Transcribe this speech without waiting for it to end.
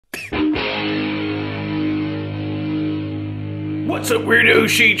What's up, weirdo?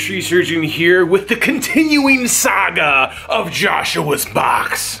 Shadetree Surgeon here with the continuing saga of Joshua's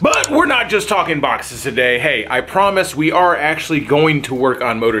box. But we're not just talking boxes today. Hey, I promise we are actually going to work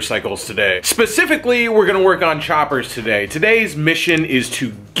on motorcycles today. Specifically, we're gonna work on choppers today. Today's mission is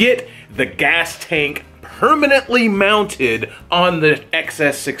to get the gas tank permanently mounted on the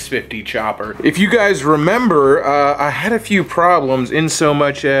XS650 chopper. If you guys remember, I had a few problems in so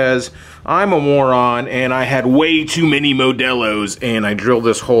much as I'm a moron and I had way too many modelos and I drilled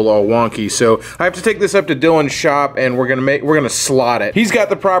this hole all wonky. So I have to take this up to Dylan's shop and we're gonna slot it. He's got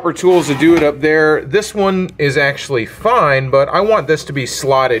the proper tools to do it up there. This one is actually fine, but I want this to be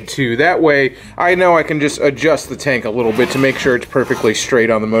slotted too. That way I know I can just adjust the tank a little bit to make sure it's perfectly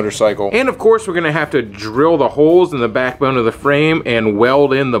straight on the motorcycle. And of course we're gonna have to drill the holes in the backbone of the frame and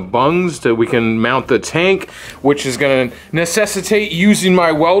weld in the bungs so we can mount the tank, which is gonna necessitate using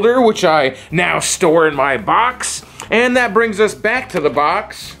my welder, which I now store in my box. And that brings us back to the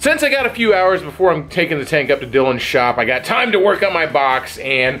box. Since I got a few hours before I'm taking the tank up to Dylan's shop, I got time to work on my box,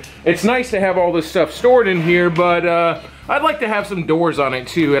 and it's nice to have all this stuff stored in here, but I'd like to have some doors on it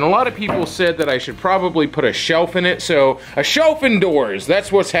too, and a lot of people said that I should probably put a shelf in it, so a shelf and doors,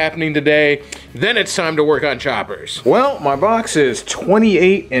 that's what's happening today. Then it's time to work on choppers. Well, my box is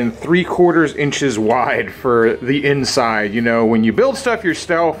 28 3/4 inches wide for the inside. You know, when you build stuff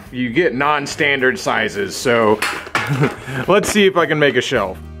yourself, you get non-standard sizes, so let's see if I can make a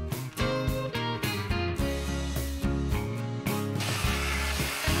shelf.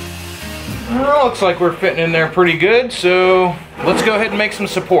 Well, looks like we're fitting in there pretty good, so let's go ahead and make some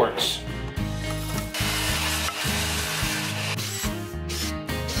supports.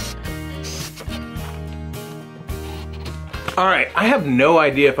 Alright, I have no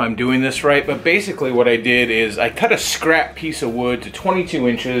idea if I'm doing this right, but basically what I did is I cut a scrap piece of wood to 22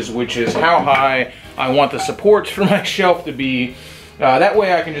 inches, which is how high I want the supports for my shelf to be. That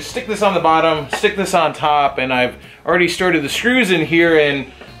way I can just stick this on the bottom, stick this on top, and I've already started the screws in here, and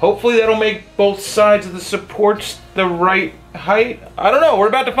hopefully that'll make both sides of the supports the right height. I don't know, we're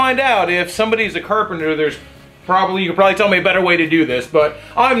about to find out. If somebody's a carpenter, you could probably tell me a better way to do this, but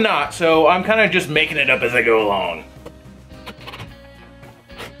I'm not, so I'm kind of just making it up as I go along.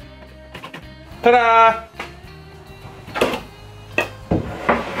 Ta-da!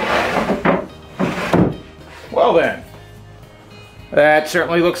 Well then. That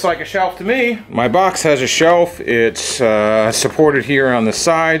certainly looks like a shelf to me. My box has a shelf. It's supported here on the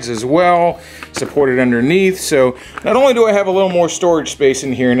sides as well, supported underneath. So not only do I have a little more storage space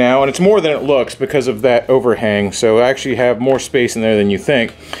in here now, and it's more than it looks because of that overhang, so I actually have more space in there than you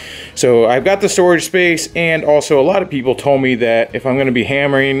think. So I've got the storage space, and also a lot of people told me that if I'm going to be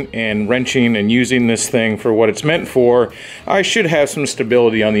hammering and wrenching and using this thing for what it's meant for, I should have some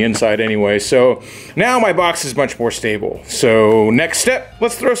stability on the inside anyway. So now my box is much more stable. So next step,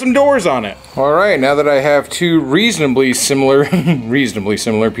 let's throw some doors on it. All right, now that I have two reasonably similar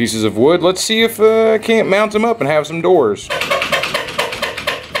pieces of wood, let's see if I can't mount them up and have some doors.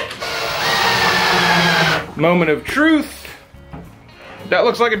 Moment of truth. That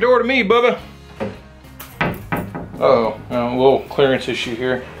looks like a door to me, Bubba. Uh-oh, a little clearance issue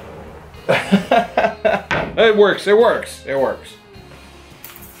here. It works, it works, it works.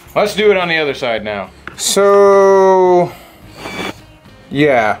 Let's do it on the other side now. So,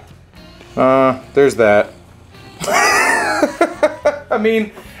 yeah, there's that. I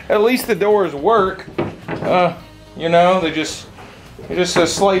mean, at least the doors work. You know, they're just a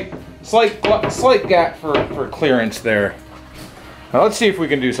slight gap for clearance there. Now let's see if we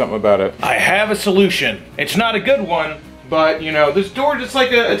can do something about it. I have a solution. It's not a good one, but you know, this door it's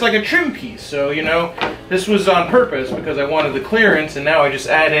like a trim piece. So you know, this was on purpose because I wanted the clearance, and now I just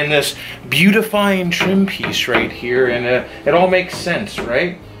add in this beautifying trim piece right here, and it all makes sense,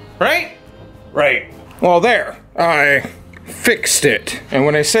 right? Right? Right. Well, there. I fixed it. And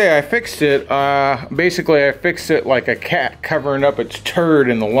when I say I fixed it, basically I fixed it like a cat covering up its turd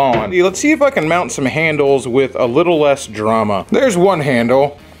in the lawn. Let's see if I can mount some handles with a little less drama. There's one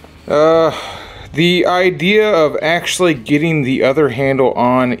handle. The idea of actually getting the other handle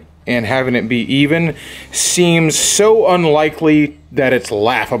on and having it be even seems so unlikely that it's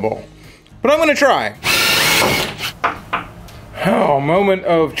laughable. But I'm gonna try. Oh, moment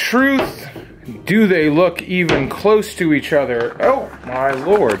of truth. Do they look even close to each other? Oh my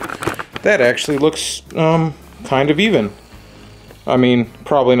lord. That actually looks kind of even. I mean,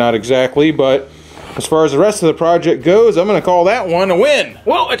 probably not exactly, but as far as the rest of the project goes, I'm gonna call that one a win.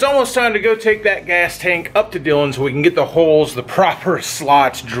 Well, it's almost time to go take that gas tank up to Dylan so we can get the holes, the proper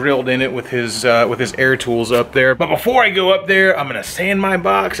slots drilled in it with his air tools up there. But before I go up there, I'm gonna sand my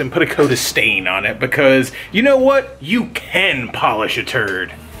box and put a coat of stain on it because you know what? You can polish a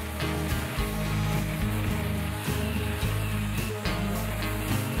turd.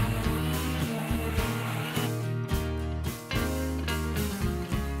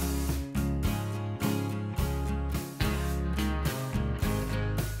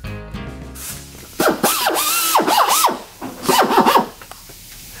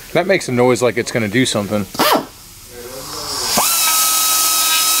 That makes a noise like it's gonna do something.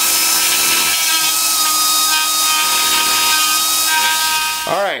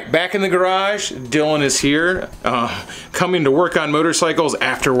 All right, back in the garage. Dylan is here, coming to work on motorcycles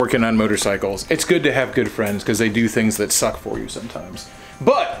after working on motorcycles. It's good to have good friends because they do things that suck for you sometimes.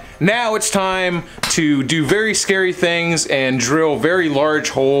 But now it's time to do very scary things and drill very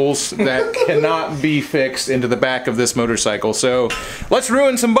large holes that cannot be fixed into the back of this motorcycle. So let's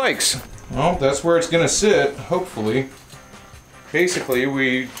ruin some bikes. Well, that's where it's gonna sit, hopefully. Basically,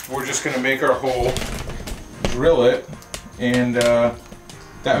 we're just gonna make our hole, drill it, and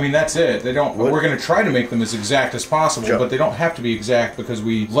I mean, that's it. They don't. We're going to try to make them as exact as possible, but they don't have to be exact because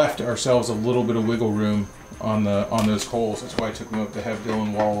we left ourselves a little bit of wiggle room on those holes. That's why I took them up to have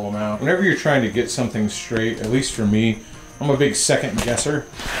Dylan wallow them out. Whenever you're trying to get something straight, at least for me, I'm a big second guesser.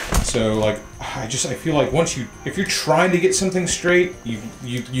 So like, I feel like if you're trying to get something straight,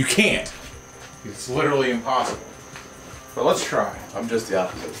 you can't. It's literally impossible. But let's try. I'm just the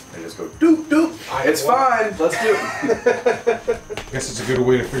opposite. I just go, doop, doop. It's fine. Let's do it. I guess it's a good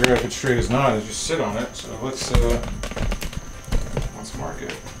way to figure out if it's straight as not, is just sit on it. So let's mark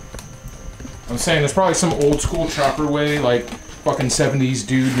it. I'm saying there's probably some old school chopper way, like fucking 70s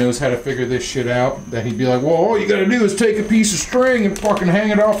dude knows how to figure this shit out. That he'd be like, well, all you gotta do is take a piece of string and fucking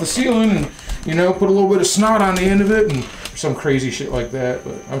hang it off the ceiling and, you know, put a little bit of snot on the end of it and some crazy shit like that.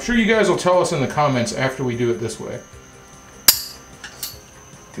 But I'm sure you guys will tell us in the comments after we do it this way.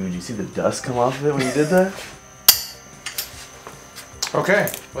 Dude, you see the dust come off of it when you did that? Okay,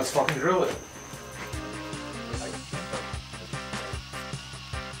 let's fucking drill it.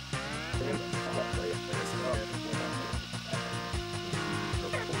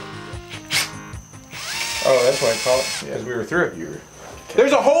 Oh, that's why I call it, because we were through it.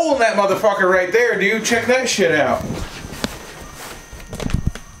 There's a hole in that motherfucker right there, dude. Check that shit out.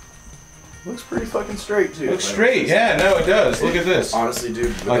 Looks pretty fucking straight, too. Looks straight, yeah, no, it does. Look at this. Honestly,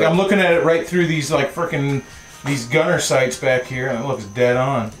 dude. Like, I'm looking at it right through these, like, frickin' these gunner sights back here, and it looks dead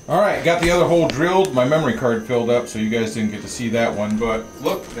on. Alright, got the other hole drilled. My memory card filled up, so you guys didn't get to see that one. But,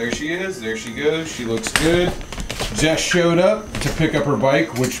 look, there she is. There she goes. She looks good. Jess showed up to pick up her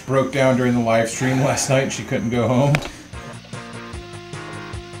bike, which broke down during the live stream last night, and she couldn't go home.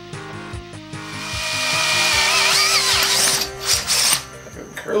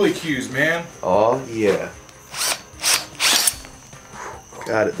 Curly cues, man. Oh, yeah.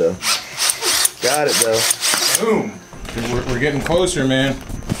 Got it, though. Got it, though. Boom. We're getting closer, man.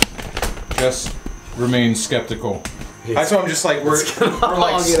 Just remain skeptical. That's why I'm just like, we're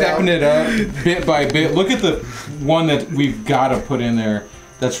like stepping it up bit by bit. Look at the one that we've got to put in there.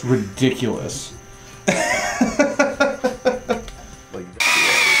 That's ridiculous.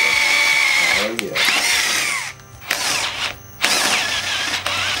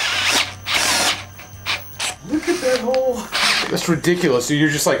 That's ridiculous. So you're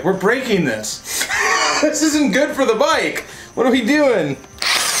just like, we're breaking this. This isn't good for the bike. What are we doing?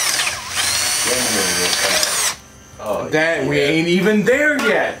 Oh, that we ain't even there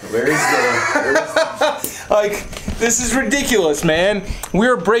yet. Where's the like, this is ridiculous, man.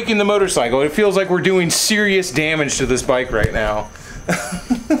 We're breaking the motorcycle. It feels like we're doing serious damage to this bike right now.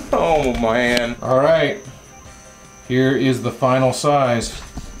 Oh man. All right. Here is the final size.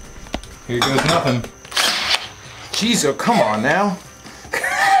 Here goes nothing. Jeez, oh, come on now.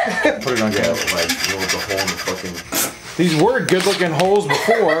 Put it on camera. like the hole in the fucking. These were good-looking holes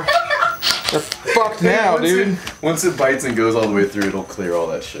before. They're fucked now, dude. Once it bites and goes all the way through, it'll clear all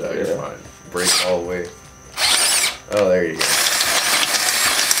that shit out. You're fine. Break it all the way. Oh, there you go.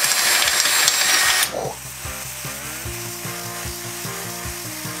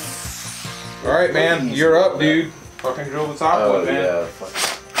 All right, man. You're up, dude. Fucking drill the top one, man. Yeah.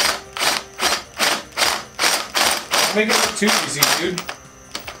 Make it look too easy, dude.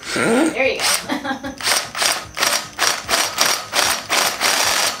 There you go.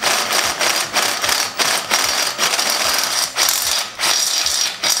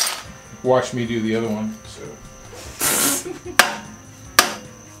 Watch me do the other one. So.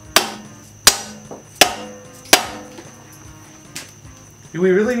 Do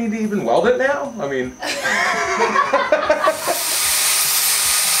we really need to even weld it now? I mean...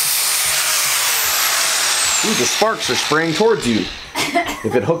 Ooh, the sparks are spraying towards you.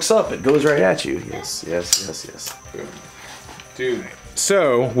 If it hooks up, it goes right at you. Yes, yes, yes, yes. Dude.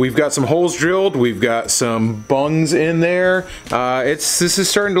 So, we've got some holes drilled, we've got some bungs in there. This is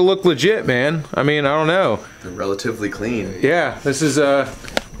starting to look legit, man. I mean, I don't know. They're relatively clean. Yeah, this is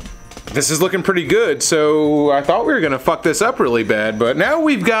looking pretty good. So, I thought we were gonna fuck this up really bad, but now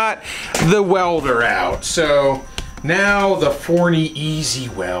we've got the welder out. So, now the Forney Easy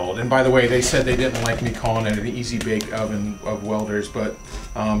Weld. And by the way, they said they didn't like me calling it an easy bake oven of welders, but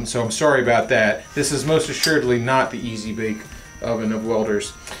so I'm sorry about that. This is most assuredly not the easy bake oven of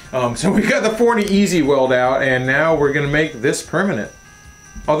welders. So we got the Forney Easy Weld out, and now we're gonna make this permanent.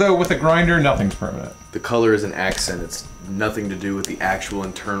 Although with a grinder, nothing's permanent. The color is an accent. It's nothing to do with the actual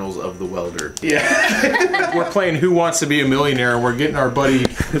internals of the welder. Yeah. We're playing Who Wants to Be a Millionaire, and we're getting our buddy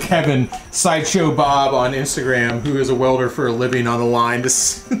Kevin, Sideshow Bob on Instagram, who is a welder for a living, on the line to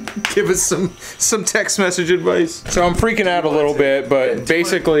give us some text message advice. So I'm freaking out a little bit, but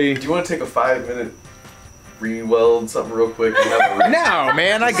basically... Do you want to take a 5-minute re-weld something real quick? No,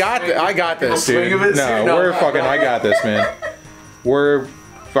 man, I got this, dude. No, we're fucking, I got this, man.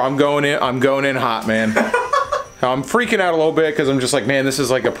 I'm going in hot, man. I'm freaking out a little bit because I'm just like, man, this is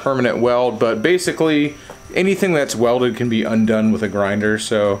like a permanent weld, but basically anything that's welded can be undone with a grinder.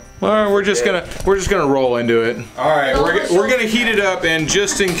 So we're just gonna roll into it. All right, we're gonna heat it up, and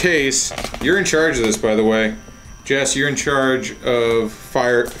just in case, you're in charge of this, by the way, Jess. You're in charge of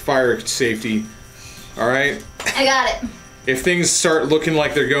fire safety. All right. I got it. If things start looking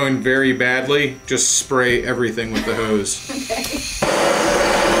like they're going very badly, just spray everything with the hose.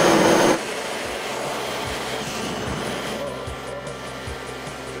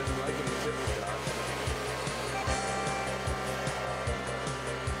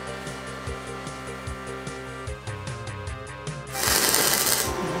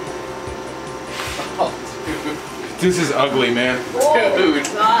 This is ugly, man. Oh, Dude.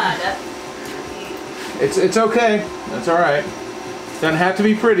 God. It's okay. That's all right. Doesn't have to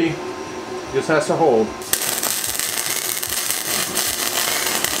be pretty. Just has to hold.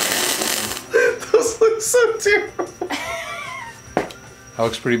 Those look so terrible. That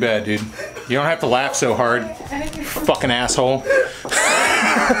looks pretty bad, dude. You don't have to laugh so hard, fucking asshole. Look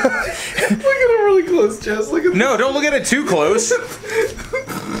at him really close, Jess. Look at No, don't look at it too close.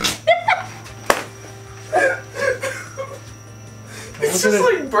 It's just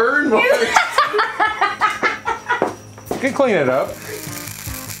like burn marks. You can clean it up.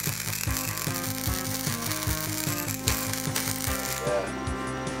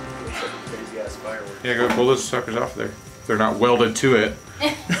 Crazy ass fireworks. Yeah, go pull those suckers off there. They're not welded to it.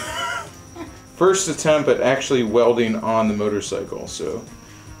 First attempt at actually welding on the motorcycle, so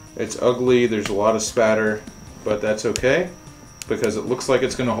it's ugly. There's a lot of spatter, but that's okay because it looks like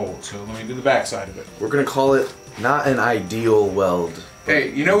it's gonna hold. So let me do the back side of it. We're gonna call it not an ideal weld.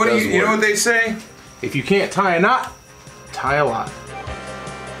 Hey, you know what? You know what they say? If you can't tie a knot, tie a lot.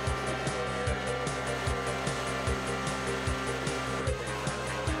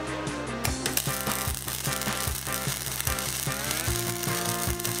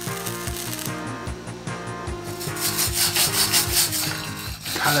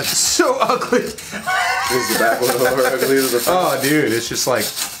 God, that's so ugly. Is the back one more ugly than the front? Oh, dude, it's just like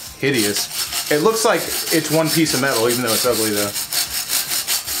hideous. It looks like it's one piece of metal, even though it's ugly, though.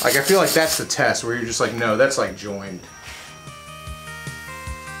 Like, I feel like that's the test, where you're just like, no, that's like joined.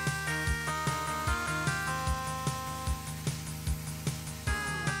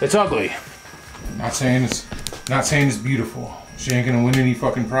 It's ugly. Not saying it's beautiful. She ain't gonna win any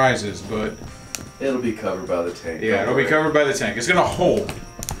fucking prizes, but It'll be covered by the tank. yeah, it'll be covered by the tank. It's gonna hold.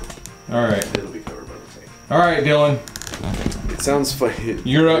 All right. It'll be covered by the tank. All right, Dylan. It sounds funny.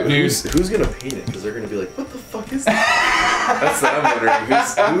 You're up, dude. Who's gonna paint it? Because they're gonna be like, what the fuck is that? That's what I'm wondering.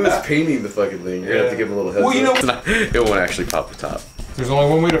 Who is painting the fucking thing? You're gonna have to give them a little heads Well, you know, up. It won't actually pop the top. there's only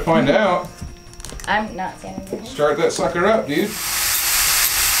one way to find out. I'm not standing there. Start that sucker up, dude. Never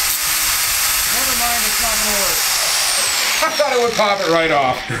mind, it's not gonna work. I thought it would pop it right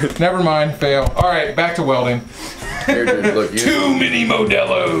off. Never mind, fail. All right, back to welding. Here, dude, look. Too many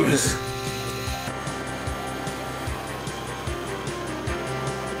Modelos.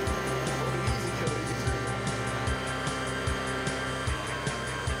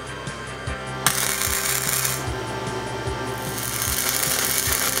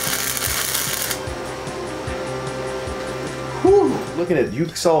 Looking at you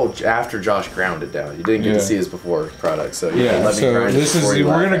saw after Josh ground it down. You didn't get to see his before product, so you Yeah, let me so grind this it is before you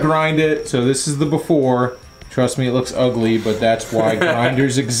we're laugh gonna at it. grind it. So this is the before. Trust me, it looks ugly, but that's why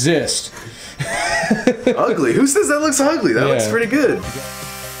grinders exist. Ugly? Who says that looks ugly? That looks pretty good.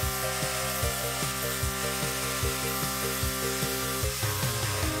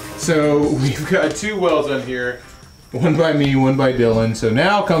 So we've got 2 welds on here, one by me, one by Dylan. So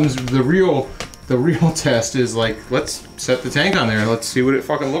now comes the real test is like, let's set the tank on there and let's see what it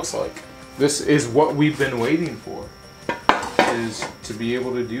fucking looks like. This is what we've been waiting for, is to be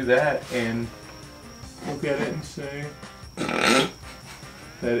able to do that and look at it and say that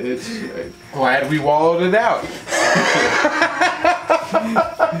it's glad we wallowed it out.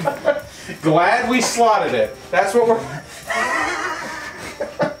 Glad we slotted it. That's what we're...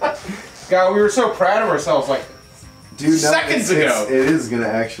 God, we were so proud of ourselves like seconds ago. It is gonna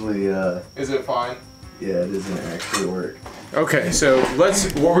actually, Is it fine? yeah, it is gonna actually work. Okay, so what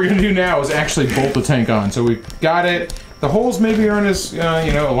we're gonna do now is actually bolt the tank on. So we've got it. The holes maybe aren't as,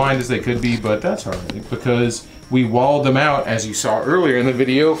 aligned as they could be, but that's alright because we walled them out, as you saw earlier in the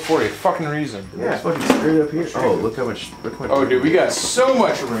video, for a fucking reason. Yeah, it's fucking straight up here. Oh, look how much, Oh, dude, we got so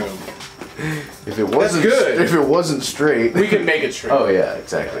much room. If it wasn't good. If it wasn't straight, We can make it straight. Oh yeah,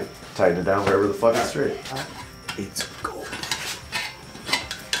 exactly. Tighten it down wherever the fuck it's straight. It's gold.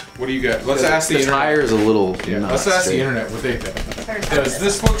 What do you got? Let's ask the internet. tire is a little. Let's ask the internet what they think. Does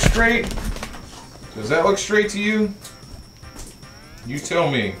this look straight? Does that look straight to you? You tell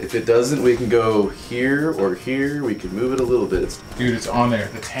me. If it doesn't, we can go here or here. We can move it a little bit. Dude, it's on there.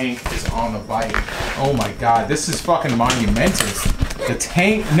 The tank is on the bike. Oh my god, this is fucking monumentous. The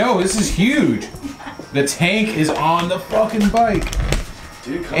tank, no, this is huge. The tank is on the fucking bike.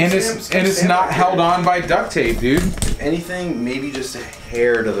 Dude, And it's not held on by duct tape, dude. If anything, maybe just a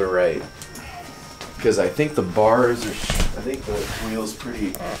hair to the right. Because I think the bars are. I think the wheel's pretty.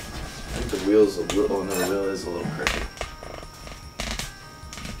 I think the wheel's a little. Oh no, the wheel is a little crooked.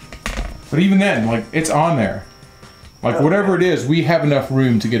 But even then, like, it's on there. Like, whatever it is, we have enough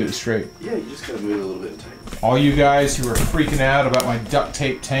room to get it straight. Yeah, you just gotta move it a little bit tighter. All you guys who are freaking out about my duct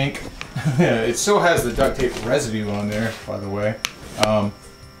tape tank, it still has the duct tape residue on there, by the way.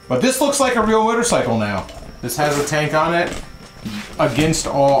 But this looks like a real motorcycle now. This has a tank on it. Against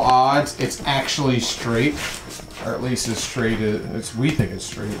all odds, it's actually straight. Or at least as straight as we think it's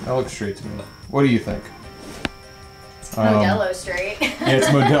straight. That looks straight to me. What do you think? Modelo straight. Yeah, it's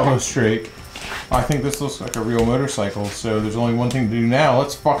Modelo straight. I think this looks like a real motorcycle, so there's only one thing to do now.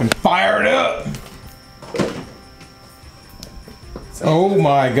 Let's fucking fire it up! Oh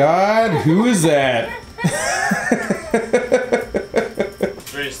my god, who is that?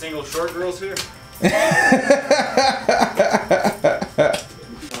 Any single short girls here?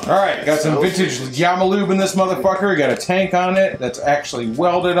 Alright, got some vintage Yamalube in this motherfucker. Got a tank on it that's actually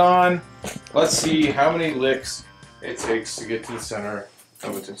welded on. Let's see how many licks it takes to get to the center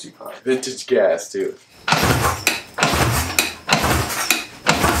of a Tootsie Pop. Vintage gas too.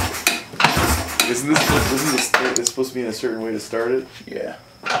 Isn't this supposed to be in a certain way to start it? Yeah.